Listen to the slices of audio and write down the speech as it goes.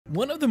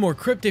One of the more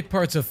cryptic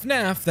parts of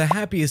FNAF, the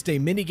Happiest Day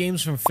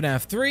minigames from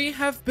FNAF 3,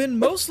 have been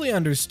mostly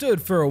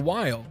understood for a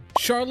while.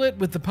 Charlotte,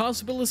 with the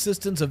possible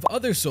assistance of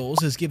other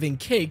souls, is giving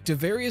cake to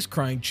various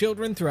crying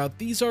children throughout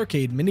these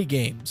arcade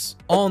minigames,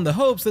 all in the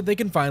hopes that they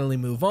can finally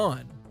move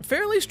on.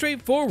 Fairly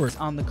straightforward.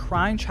 On the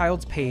crying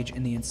child's page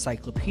in the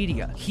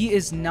encyclopedia, he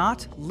is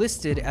not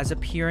listed as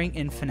appearing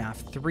in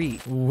FNAF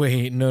 3.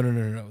 Wait,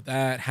 no.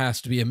 That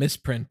has to be a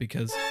misprint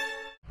because...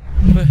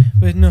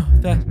 But no,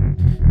 that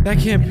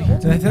can't be.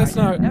 That's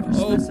not.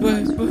 Oh,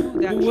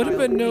 but what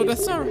about no?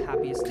 That's not.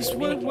 Because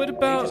what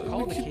about?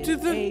 We could do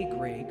the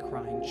A-grade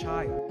crying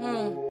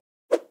child.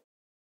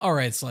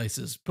 Alright,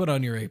 Slices, put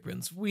on your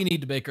aprons. We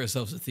need to make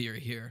ourselves a theory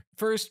here.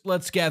 First,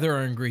 let's gather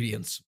our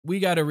ingredients. We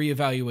gotta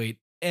reevaluate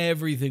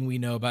everything we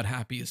know about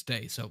Happiest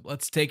Day, so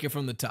let's take it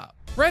from the top.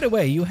 Right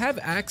away, you have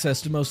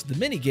access to most of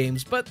the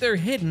minigames, but they're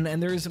hidden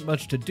and there isn't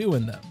much to do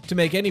in them. To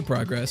make any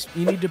progress,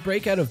 you need to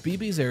break out of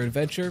BB's Air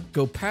Adventure,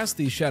 go past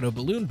these shadow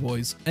balloon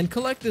boys, and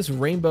collect this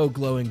rainbow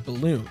glowing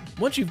balloon.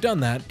 Once you've done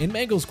that, in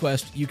Mangle's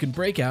quest, you can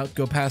break out,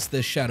 go past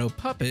this shadow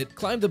puppet,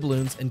 climb the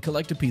balloons, and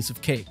collect a piece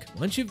of cake.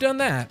 Once you've done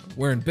that,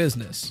 we're in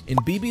business. In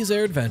BB's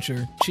Air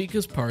Adventure,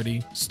 Chica's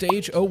Party,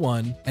 Stage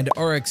 01, and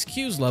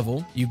RxQ's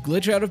level, you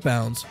glitch out of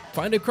bounds,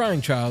 find a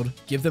crying child,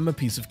 give them a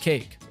piece of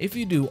cake. If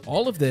you do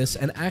all of this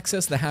and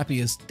access the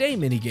Happiest Day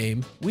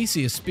minigame, we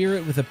see a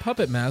spirit with a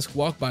puppet mask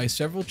walk by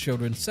several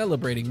children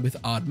celebrating with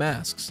odd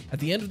masks. At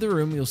the end of the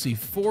room, you'll see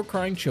 4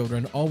 crying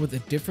children, all with a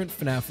different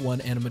FNAF 1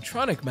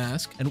 animatronic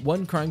mask and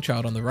 1 crying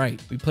child on the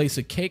right. We place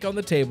a cake on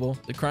the table,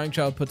 the crying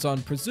child puts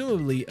on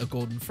presumably a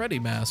Golden Freddy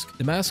mask,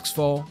 the masks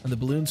fall, and the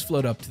balloons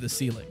float up to the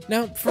ceiling.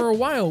 Now, for a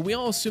while, we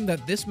all assumed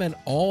that this meant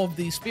all of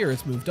these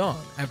spirits moved on,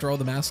 after all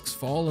the masks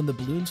fall and the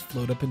balloons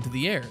float up into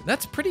the air.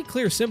 That's pretty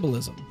clear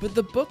symbolism, but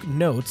the book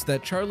notes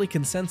that Charlie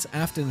can sense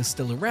Afton is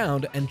still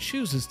around and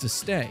chooses to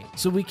stay,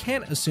 so we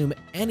can't assume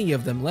any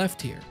of them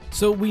left here.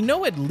 So we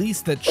know at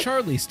least that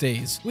Charlie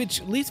stays,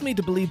 which leads me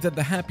to believe that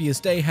the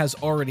Happiest Day has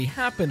already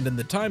happened in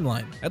the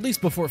timeline, at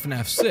least before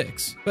FNAF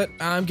 6, but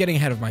I'm getting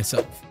ahead of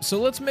myself. So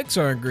let's mix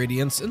our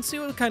ingredients and see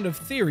what kind of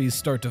theories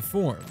start to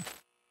form.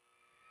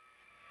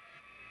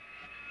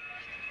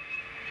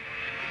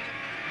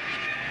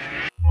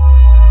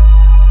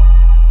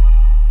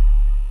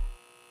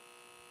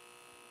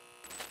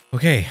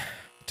 Okay,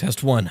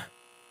 test 1.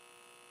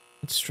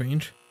 That's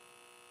strange.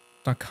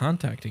 It's not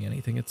contacting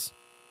anything, it's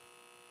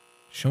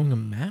showing a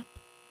map?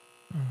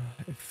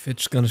 If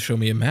it's gonna show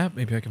me a map,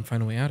 maybe I can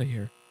find a way out of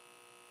here.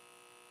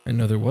 I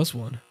know there was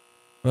one.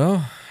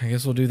 Well, I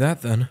guess we'll do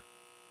that then.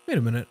 Wait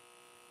a minute.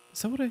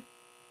 Is that what I...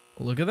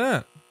 Look at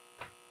that.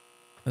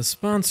 A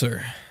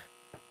sponsor.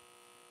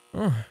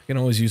 Oh, I can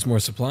always use more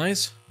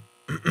supplies.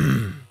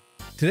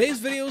 Today's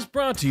video is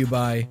brought to you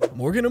by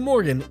Morgan &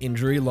 Morgan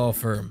Injury Law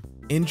Firm.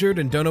 Injured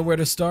and don't know where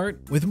to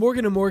start? With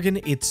Morgan & Morgan,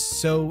 it's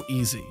so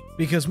easy.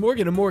 Because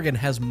Morgan & Morgan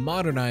has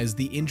modernized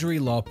the injury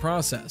law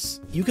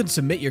process. You can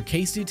submit your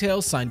case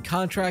details, sign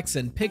contracts,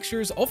 and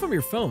pictures all from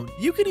your phone.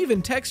 You can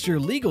even text your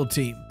legal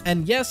team.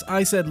 And yes,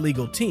 I said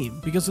legal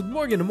team, because with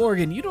Morgan &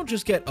 Morgan, you don't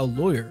just get a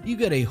lawyer, you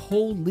get a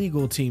whole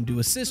legal team to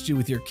assist you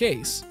with your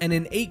case. And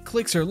in 8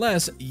 clicks or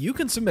less, you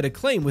can submit a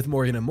claim with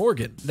Morgan &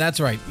 Morgan. That's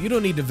right, you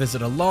don't need to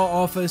visit a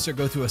law office or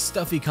go through a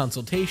stuffy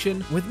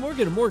consultation. With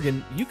Morgan &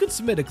 Morgan, you can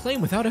submit a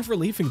claim without ever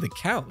leaving the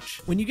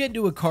couch. When you get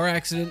into a car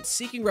accident,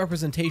 seeking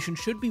representation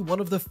should be one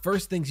of the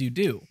first things you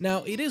do.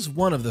 Now, it is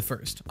one of the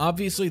first.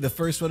 Obviously, the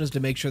first one is to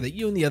make sure that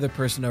you and the other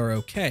person are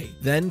okay.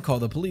 Then call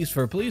the police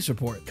for a police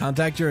report,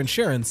 contact your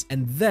insurance,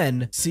 and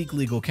then seek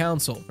legal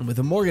counsel. And with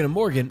a Morgan &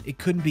 Morgan, it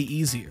couldn't be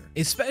easier,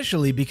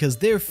 especially because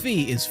their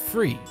fee is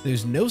free.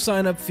 There's no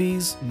sign-up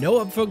fees,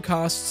 no upfront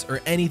costs,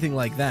 or anything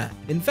like that.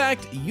 In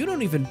fact, you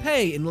don't even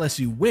pay unless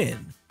you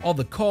win. All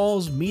the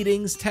calls,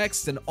 meetings,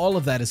 texts, and all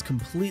of that is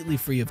completely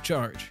free of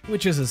charge,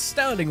 which is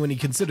astounding when you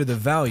consider the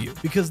value,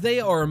 because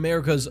they are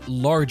America's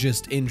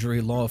largest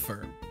injury law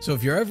firm. So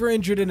if you're ever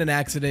injured in an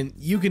accident,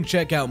 you can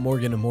check out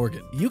Morgan &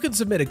 Morgan. You can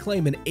submit a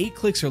claim in 8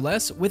 clicks or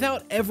less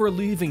without ever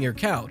leaving your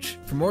couch.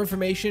 For more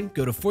information,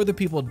 go to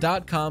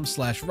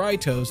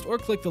forthepeople.com/rytoast or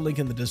click the link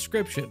in the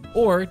description,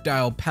 or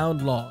dial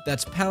 #law.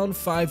 That's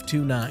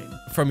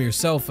 #529 from your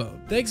cell phone.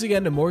 Thanks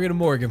again to Morgan &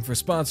 Morgan for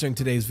sponsoring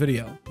today's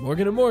video.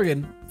 Morgan &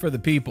 Morgan for the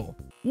people.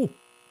 Ooh.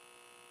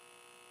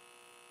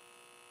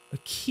 A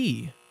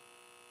key.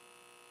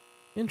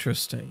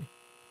 Interesting.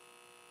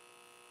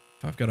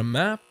 If I've got a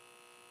map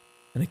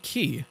and a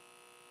key,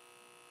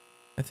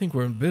 I think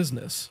we're in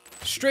business.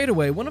 Straight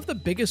away, one of the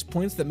biggest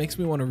points that makes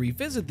me want to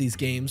revisit these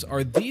games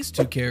are these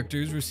 2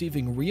 characters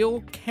receiving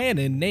real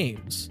canon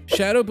names.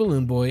 Shadow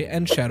Balloon Boy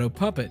and Shadow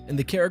Puppet in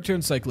the character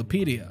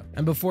encyclopedia.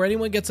 And before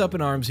anyone gets up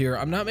in arms here,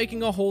 I'm not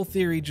making a whole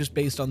theory just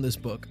based on this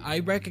book. I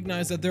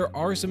recognize that there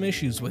are some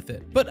issues with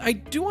it. But I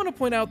do want to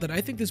point out that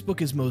I think this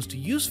book is most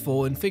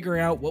useful in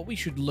figuring out what we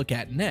should look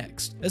at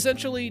next.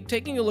 Essentially,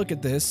 taking a look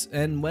at this,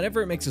 and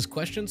whenever it makes us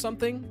question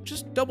something,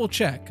 just double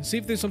check, see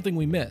if there's something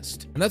we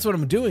missed. And that's what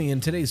I'm doing in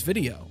today's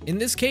video. In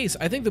this case,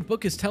 I think the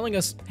book is telling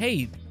us,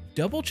 hey,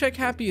 double check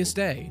Happiest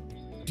Day.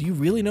 Do you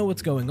really know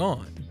what's going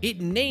on?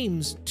 It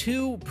names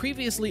 2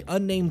 previously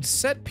unnamed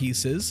set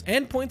pieces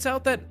and points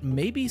out that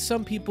maybe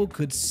some people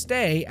could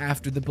stay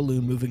after the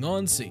balloon moving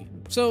on scene.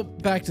 So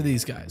back to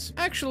these guys.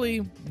 Actually,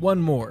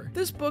 one more.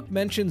 This book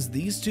mentions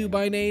these 2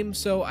 by name,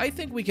 so I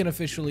think we can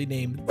officially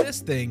name this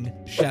thing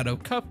Shadow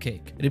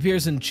Cupcake. It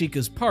appears in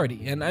Chica's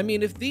party, and I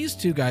mean, if these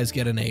 2 guys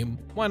get a name,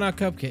 why not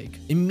Cupcake?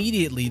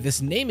 Immediately,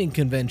 this naming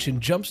convention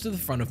jumps to the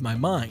front of my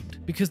mind,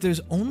 because there's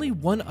only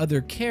one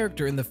other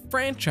character in the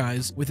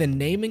franchise with a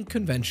naming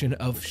convention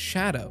of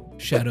Shadow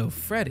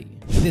Freddy.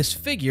 This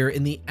figure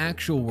in the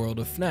actual world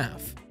of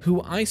FNAF,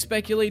 who I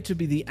speculate to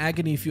be the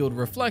agony-fueled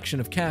reflection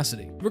of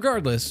Cassidy.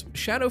 Regardless,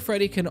 Shadow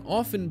Freddy can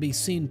often be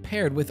seen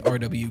paired with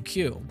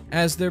RWQ,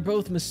 as they're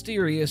both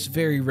mysterious,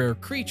 very rare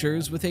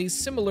creatures with a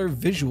similar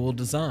visual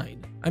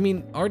design. I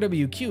mean,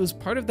 RWQ is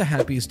part of the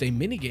Happiest Day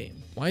minigame.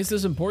 Why is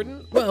this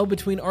important? Well,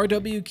 between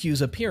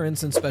RWQ's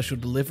appearance and special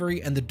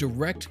delivery and the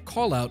direct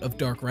call-out of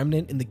Dark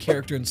Remnant in the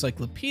character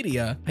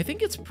encyclopedia, I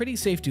think it's pretty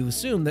safe to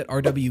assume that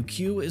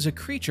RWQ is a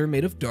creature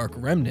made of Dark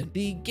Remnant,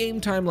 the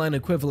game timeline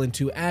equivalent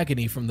to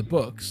Agony from the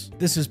books.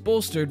 This is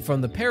bolstered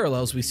from the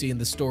parallels we see in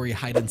the story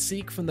Hide and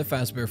Seek from the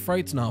Fazbear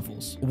Frights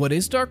novels. What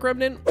is Dark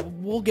Remnant?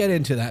 We'll get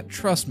into that,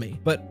 trust me,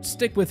 but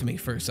stick with me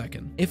for a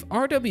second. If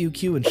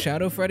RWQ and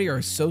Shadow Freddy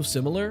are so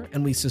similar,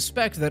 and we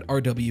suspect that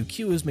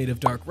RWQ is made of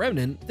Dark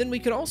Remnant, then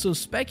we could also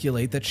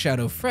speculate that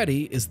Shadow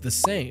Freddy is the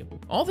same.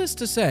 All this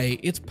to say,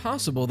 it's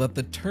possible that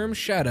the term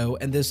Shadow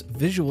and this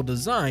visual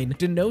design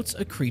denotes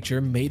a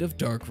creature made of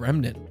Dark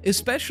Remnant,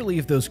 especially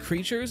if those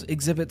creatures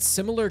exhibit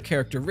similar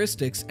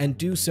characteristics and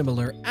do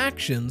similar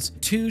actions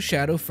to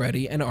Shadow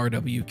Freddy and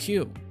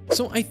RWQ.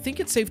 So I think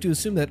it's safe to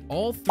assume that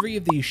all 3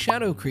 of these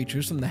shadow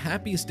creatures from the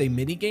Happiest Day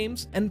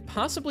minigames, and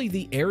possibly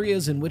the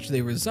areas in which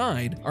they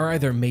reside, are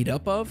either made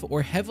up of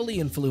or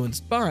heavily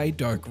influenced by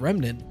Dark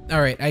Remnant.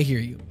 Alright, I hear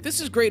you. This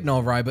is great and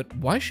all right, but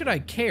why should I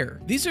care?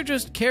 These are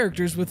just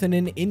characters within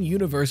an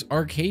in-universe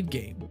arcade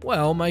game.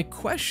 Well, my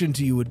question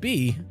to you would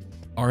be,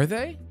 are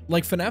they?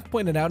 Like FNAF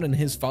pointed out in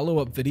his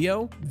follow-up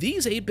video,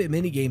 these 8-bit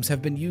minigames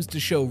have been used to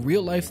show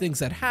real-life things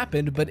that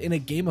happened, but in a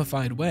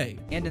gamified way.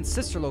 And in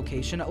Sister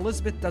Location,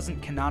 Elizabeth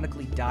doesn't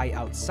canonically die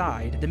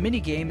outside. The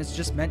minigame is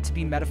just meant to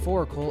be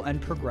metaphorical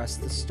and progress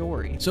the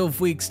story. So if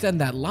we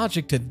extend that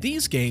logic to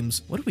these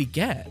games, what do we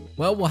get?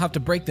 Well, we'll have to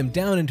break them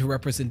down into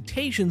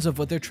representations of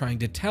what they're trying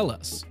to tell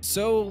us.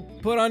 So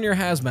put on your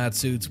hazmat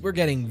suits, we're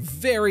getting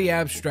very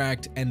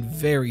abstract and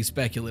very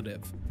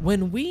speculative.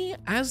 When we,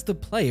 as the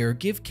player,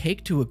 give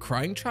cake to a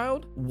crying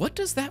child, what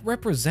does that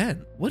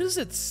represent? What is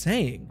it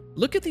saying?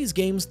 Look at these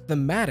games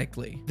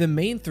thematically. The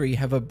main 3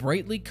 have a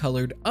brightly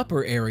colored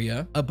upper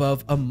area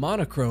above a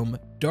monochrome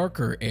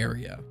darker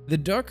area. The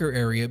darker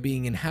area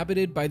being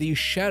inhabited by these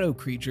shadow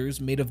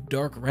creatures made of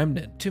Dark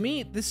Remnant. To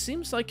me, this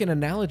seems like an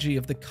analogy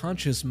of the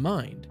conscious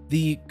mind,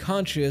 the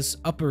conscious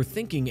upper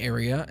thinking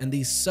area and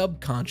the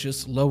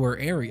subconscious lower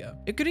area.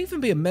 It could even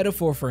be a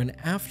metaphor for an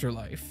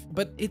afterlife,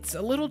 but it's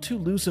a little too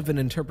loose of an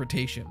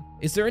interpretation.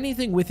 Is there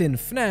anything within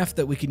FNAF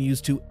that we can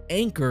use to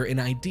anchor an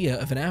idea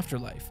of an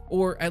afterlife,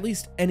 or at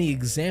least any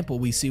example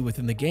we see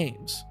within the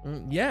games?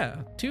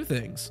 Yeah, 2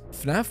 things.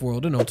 FNAF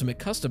World and Ultimate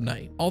Custom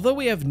Night. Although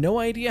we have no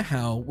idea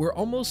how, we're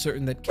almost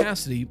certain that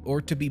Cassidy,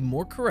 or to be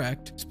more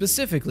correct,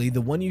 specifically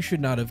the one you should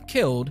not have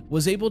killed,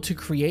 was able to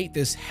create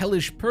this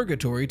hellish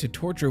purgatory to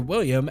torture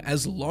William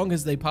as long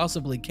as they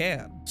possibly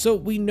can. So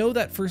we know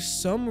that for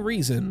some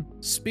reason,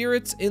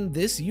 spirits in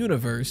this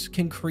universe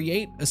can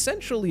create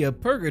essentially a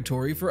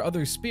purgatory for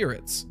other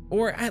spirits,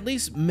 or at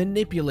least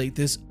manipulate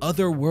this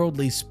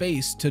otherworldly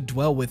space to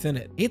dwell within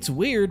it. It's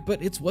weird,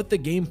 but it's what the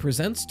game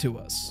presents to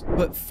us.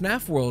 But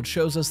FNAF World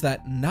shows us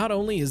that not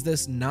only is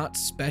this not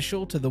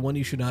special to the one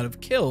you should not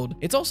have killed,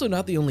 it's also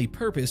not the only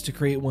purpose to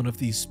create one of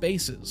these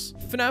spaces.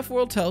 FNAF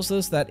World tells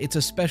us that it's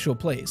a special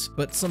place,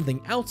 but something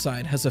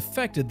outside has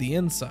affected the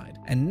inside,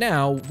 and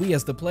now we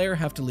as the player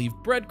have to leave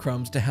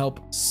breadcrumbs to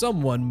help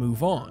someone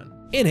move on.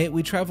 In it,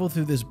 we travel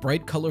through this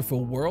bright,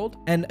 colorful world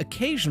and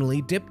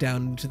occasionally dip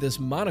down into this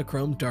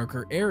monochrome,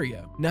 darker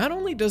area. Not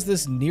only does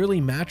this nearly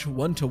match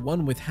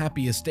one-to-one with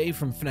Happiest Day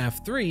from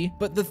FNAF 3,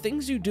 but the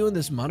things you do in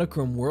this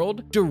monochrome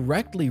world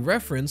directly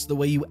reference the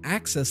way you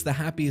access the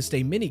Happiest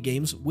Day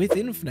minigames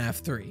within FNAF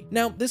 3.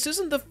 Now, this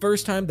isn't the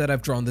first time that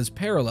I've drawn this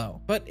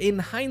parallel, but in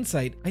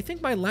hindsight, I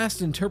think my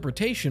last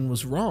interpretation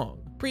was wrong.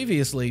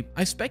 Previously,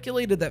 I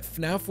speculated that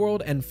FNAF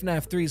World and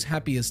FNAF 3's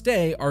Happiest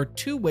Day are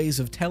 2 ways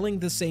of telling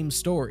the same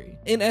story.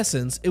 In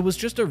essence, it was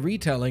just a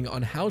retelling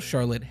on how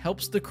Charlotte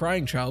helps the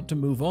crying child to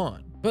move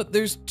on. But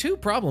there's 2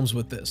 problems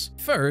with this.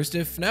 First,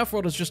 if FNAF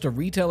World is just a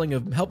retelling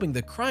of helping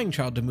the crying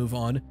child to move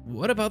on,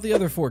 what about the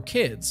other 4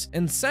 kids?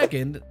 And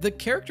second, the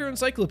character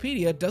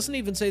encyclopedia doesn't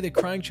even say the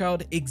crying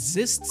child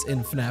exists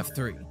in FNAF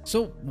 3.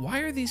 So why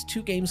are these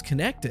 2 games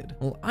connected?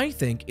 Well, I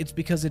think it's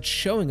because it's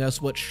showing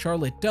us what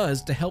Charlotte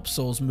does to help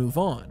souls move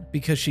on,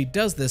 because she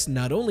does this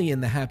not only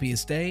in the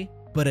Happiest Day,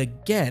 but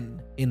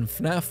again in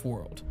FNAF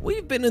world.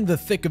 We've been in the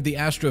thick of the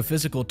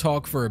astrophysical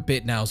talk for a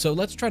bit now, so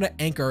let's try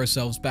to anchor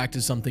ourselves back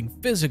to something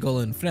physical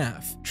in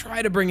FNAF.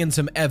 Try to bring in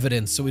some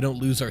evidence so we don't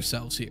lose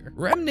ourselves here.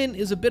 Remnant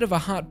is a bit of a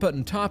hot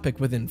button topic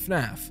within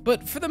FNAF,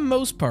 but for the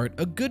most part,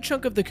 a good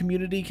chunk of the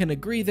community can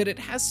agree that it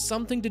has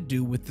something to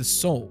do with the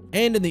soul.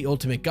 And in the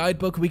Ultimate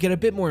Guidebook, we get a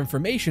bit more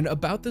information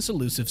about this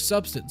elusive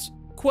substance.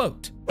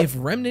 Quote, if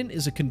remnant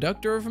is a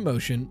conductor of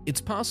emotion,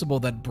 it's possible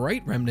that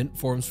bright remnant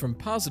forms from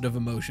positive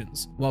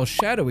emotions, while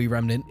shadowy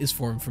remnant is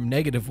formed from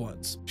negative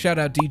ones. Shout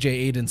out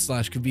DJ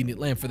Aiden / Convenient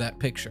Lamp for that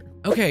picture.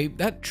 Okay,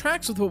 that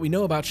tracks with what we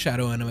know about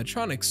shadow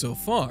animatronics so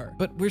far,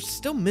 but we're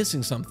still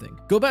missing something.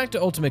 Go back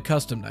to Ultimate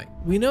Custom Night.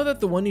 We know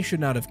that the one you should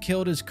not have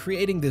killed is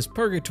creating this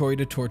purgatory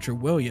to torture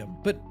William,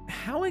 but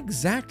how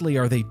exactly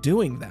are they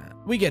doing that?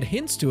 We get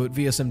hints to it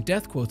via some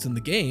death quotes in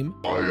the game.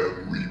 I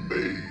am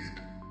remade,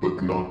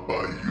 but not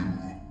by you.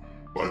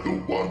 By the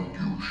one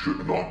you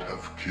should not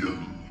have killed.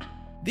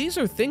 These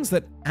are things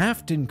that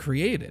Afton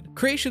created,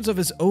 creations of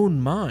his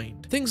own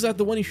mind, things that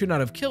the one you should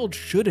not have killed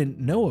shouldn't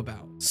know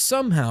about.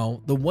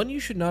 Somehow, the one you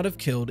should not have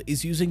killed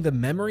is using the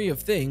memory of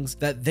things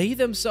that they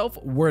themselves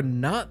were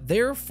not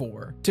there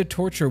for to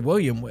torture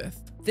William with.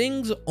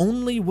 Things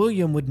only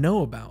William would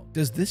know about.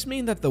 Does this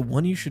mean that the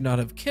one you should not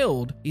have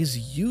killed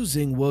is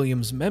using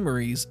William's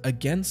memories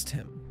against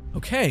him?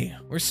 Okay,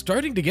 we're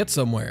starting to get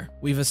somewhere.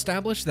 We've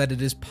established that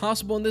it is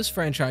possible in this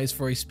franchise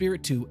for a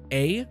spirit to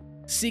A,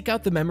 seek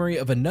out the memory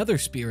of another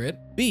spirit,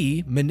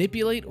 B,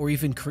 manipulate or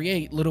even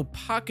create little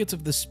pockets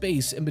of the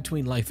space in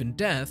between life and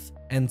death,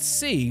 and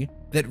C,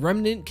 that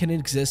remnant can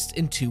exist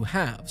in two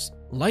halves,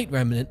 light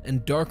remnant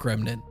and dark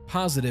remnant,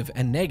 positive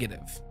and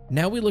negative.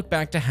 Now we look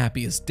back to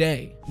Happiest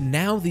Day.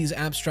 Now these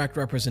abstract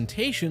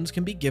representations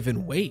can be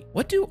given weight.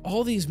 What do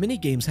all these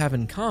minigames have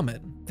in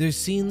common? There's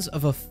scenes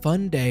of a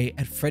fun day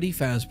at Freddy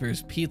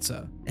Fazbear's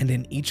Pizza, and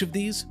in each of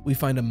these, we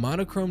find a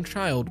monochrome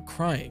child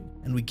crying,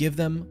 and we give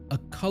them a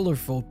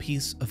colorful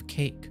piece of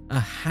cake, a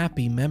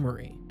happy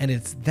memory. And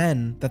it's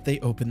then that they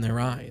open their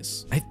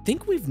eyes. I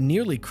think we've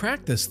nearly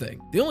cracked this thing.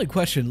 The only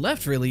question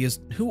left really is,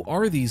 who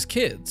are these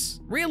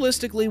kids?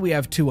 Realistically, we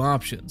have two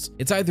options.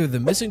 It's either the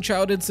missing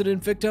child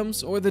incident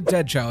victims or the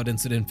dead child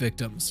incident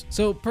victims.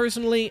 So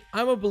personally,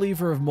 I'm a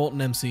believer of Molten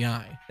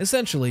MCI.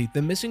 Essentially,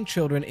 the missing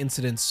children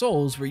incident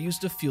souls were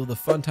used to fuel the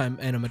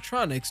Funtime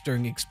animatronics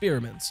during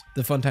experiments.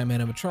 The Funtime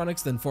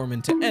animatronics then form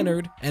into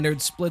Ennard, Ennard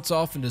splits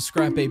off into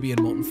Scrap Baby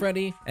and Molten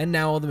Freddy, and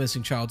now all the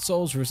missing child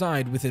souls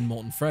reside within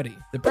Molten Freddy.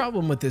 The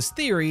problem with this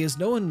theory is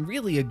no one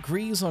really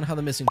agrees on how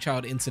the missing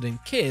child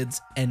incident kids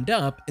end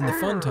up in the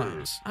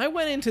Funtimes. I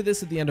went into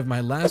this at the end of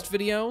my last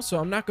video, so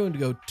I'm not going to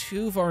go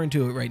too far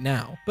into it right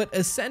now, but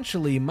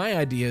essentially my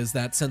idea is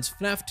that since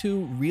FNAF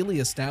 2 really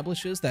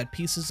establishes that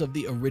pieces of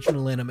the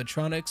original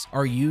animatronics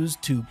are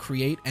used to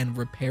create and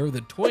repair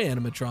the toy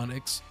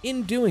animatronics,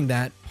 in doing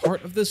that,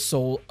 part of the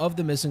soul of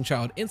the missing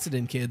child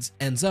incident kids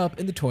ends up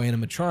in the toy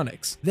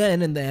animatronics.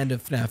 Then in the end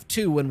of FNAF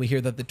 2, when we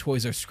hear that the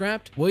toys are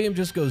scrapped, William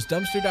just goes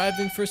dumpster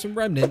diving for some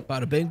remnant,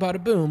 bada bing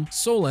bada boom,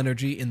 soul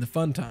energy in the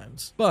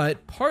Funtimes.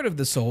 But part of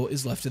the soul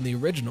is left in the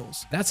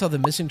originals. That's how the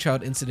missing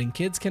child incident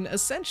kids can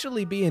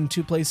essentially be in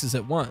two places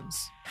at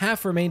once.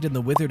 Half remained in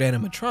the withered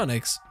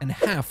animatronics, and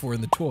half were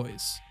in the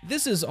toys.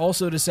 This is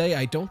also to say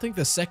I don't think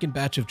the second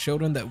batch of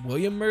children that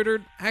William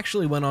murdered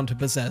actually went on to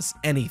possess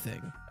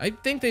anything. I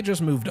think they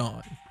just moved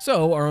on.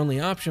 So our only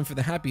option for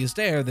the Happiest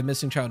Day are the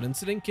missing child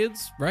incident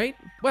kids, right?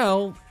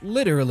 Well,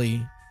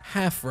 literally,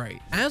 half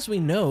right. As we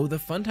know, the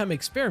Funtime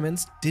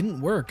experiments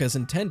didn't work as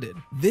intended.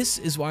 This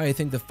is why I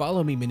think the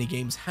Follow Me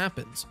minigames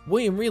happens.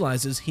 William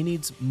realizes he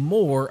needs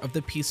more of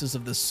the pieces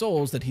of the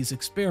souls that he's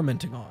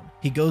experimenting on.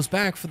 He goes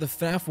back for the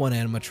FNAF 1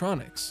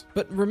 animatronics.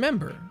 But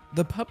remember,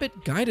 the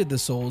puppet guided the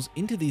souls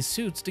into these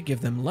suits to give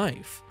them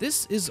life.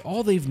 This is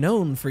all they've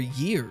known for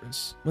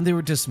years. When they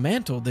were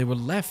dismantled, they were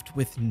left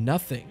with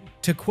nothing.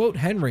 To quote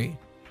Henry,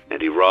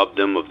 "And he robbed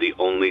them of the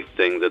only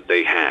thing that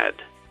they had,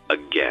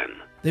 again."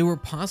 They were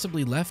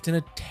possibly left in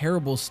a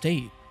terrible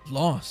state,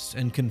 lost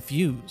and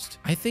confused.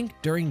 I think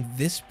during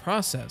this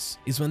process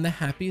is when the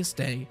Happiest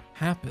Day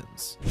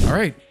happens. All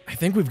right, I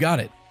think we've got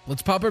it.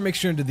 Let's pop our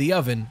mixture into the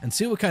oven and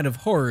see what kind of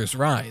horrors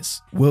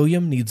rise.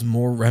 William needs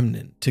more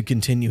remnant to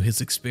continue his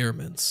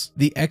experiments.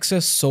 The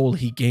excess soul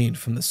he gained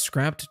from the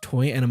scrapped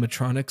toy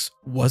animatronics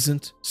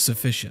wasn't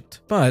sufficient.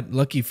 But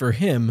lucky for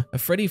him, a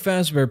Freddy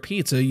Fazbear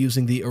Pizza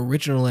using the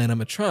original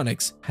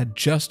animatronics had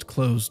just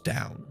closed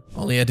down.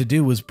 All he had to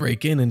do was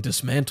break in and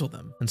dismantle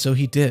them, and so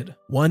he did.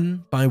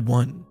 One by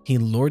one, he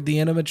lured the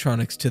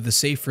animatronics to the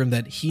safe room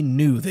that he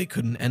knew they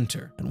couldn't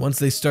enter, and once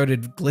they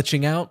started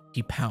glitching out,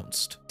 he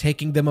pounced,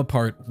 taking them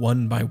apart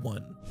one by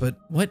one. But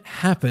what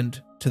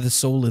happened to the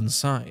soul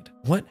inside?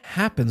 What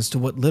happens to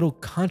what little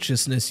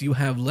consciousness you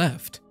have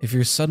left if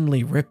you're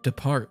suddenly ripped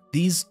apart?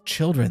 These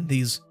children,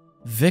 these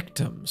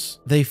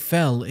victims, they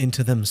fell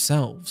into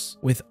themselves.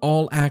 With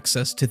all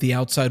access to the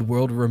outside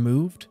world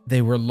removed,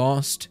 they were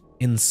lost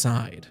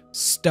inside,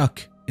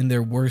 stuck in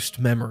their worst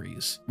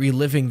memories,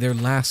 reliving their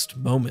last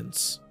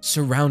moments,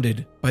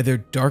 surrounded by their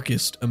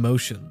darkest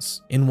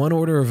emotions. In one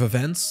order of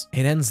events,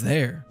 it ends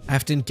there.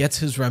 Afton gets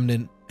his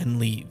remnant and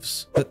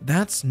leaves. But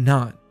that's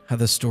not how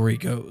the story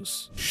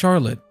goes.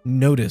 Charlotte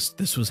noticed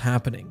this was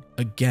happening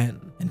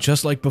again, and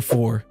just like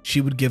before,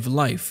 she would give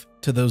life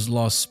to those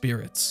lost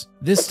spirits.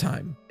 This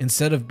time,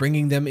 instead of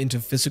bringing them into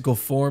physical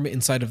form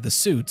inside of the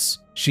suits,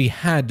 she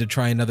had to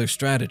try another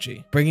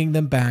strategy, bringing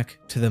them back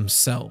to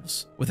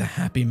themselves with a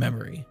happy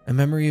memory, a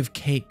memory of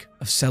cake,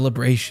 of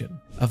celebration,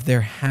 of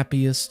their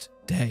happiest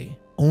day.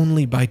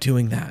 Only by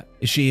doing that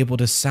is she able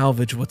to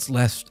salvage what's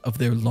left of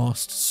their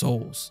lost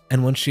souls.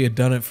 And once she had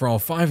done it for all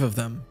 5 of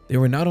them, they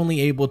were not only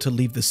able to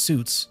leave the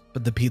suits,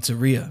 but the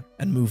pizzeria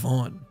and move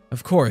on.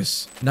 Of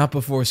course, not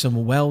before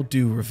some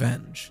well-due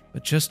revenge,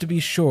 but just to be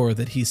sure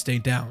that he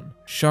stayed down,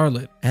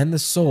 Charlotte and the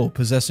soul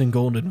possessing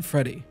Golden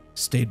Freddy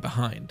stayed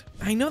behind.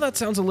 I know that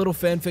sounds a little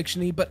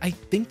fanfiction-y, but I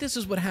think this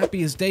is what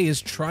Happiest Day is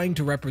trying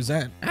to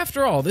represent.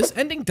 After all, this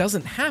ending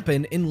doesn't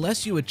happen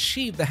unless you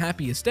achieve the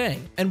happiest day.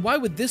 And why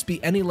would this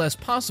be any less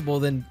possible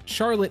than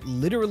Charlotte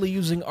literally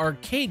using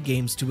arcade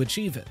games to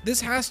achieve it?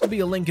 This has to be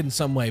a link in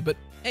some way, but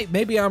hey,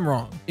 maybe I'm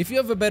wrong. If you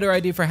have a better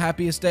idea for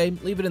Happiest Day,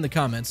 leave it in the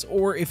comments,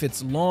 or if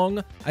it's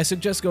long, I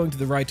suggest going to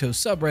the Raito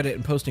subreddit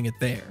and posting it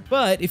there.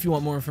 But if you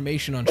want more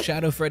information on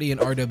Shadow Freddy and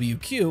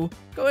RWQ,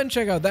 go ahead and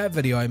check out that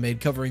video I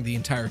made covering the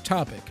entire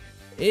topic.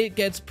 It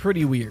gets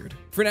pretty weird.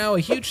 For now, a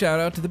huge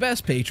shout out to the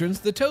best patrons,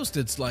 the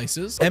Toasted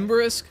Slices,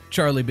 Emberisk,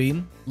 Charlie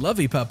Bean,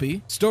 Lovey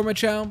Puppy,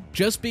 Stormachow,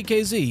 Just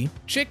BKZ,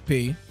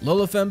 Chickpea,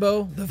 Lola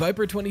Fembo, The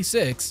Viper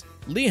 26,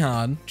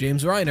 Lehan,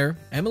 James Reiner,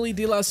 Emily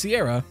De La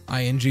Sierra,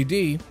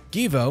 INGD,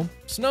 Givo,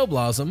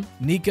 Snowblossom,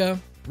 Nika,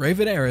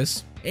 Raven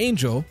Eris,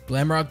 Angel,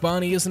 Glamrock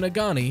Bonnie is an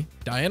Agani,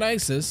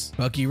 Dionysus,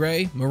 Bucky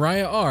Ray,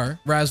 Mariah R,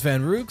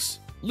 Razvan Rooks,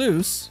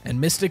 Luce,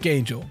 and Mystic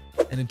Angel.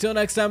 And until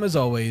next time, as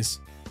always,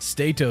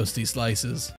 stay toasty, Slices.